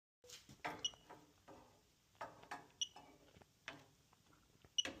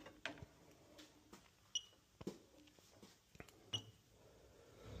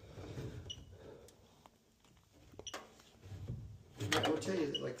Which way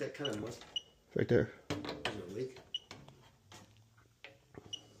is it? Like that kind of must. Right there. Is there a leak?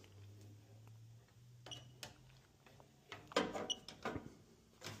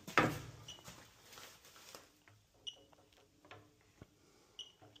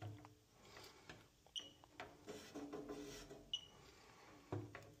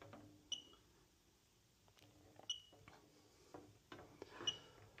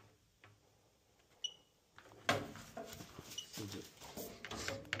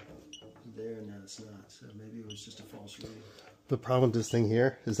 There, and now it's not. So maybe it was just a false reading. The problem with this thing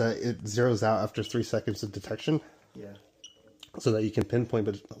here is that it zeroes out after 3 seconds of detection. Yeah. So that you can pinpoint,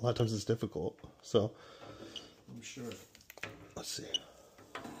 but a lot of times it's difficult. So I'm sure. Let's see.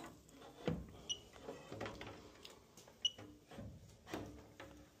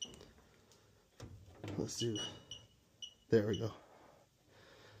 Let's do. There we go.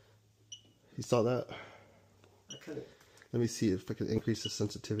 You saw that? I kind of. Let me see if I can increase the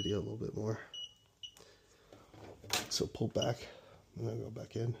sensitivity a little bit more. So pull back, and then go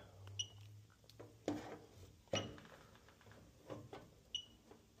back in.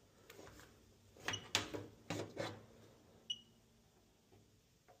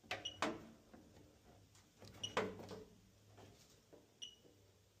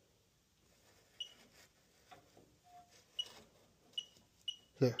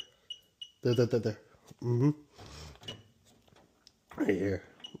 There. There. Mm-hmm. Right here.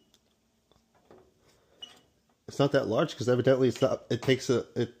 It's not that large because evidently it's not. It takes a.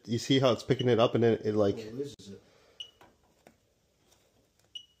 You see how it's picking it up and then it like. It loses it.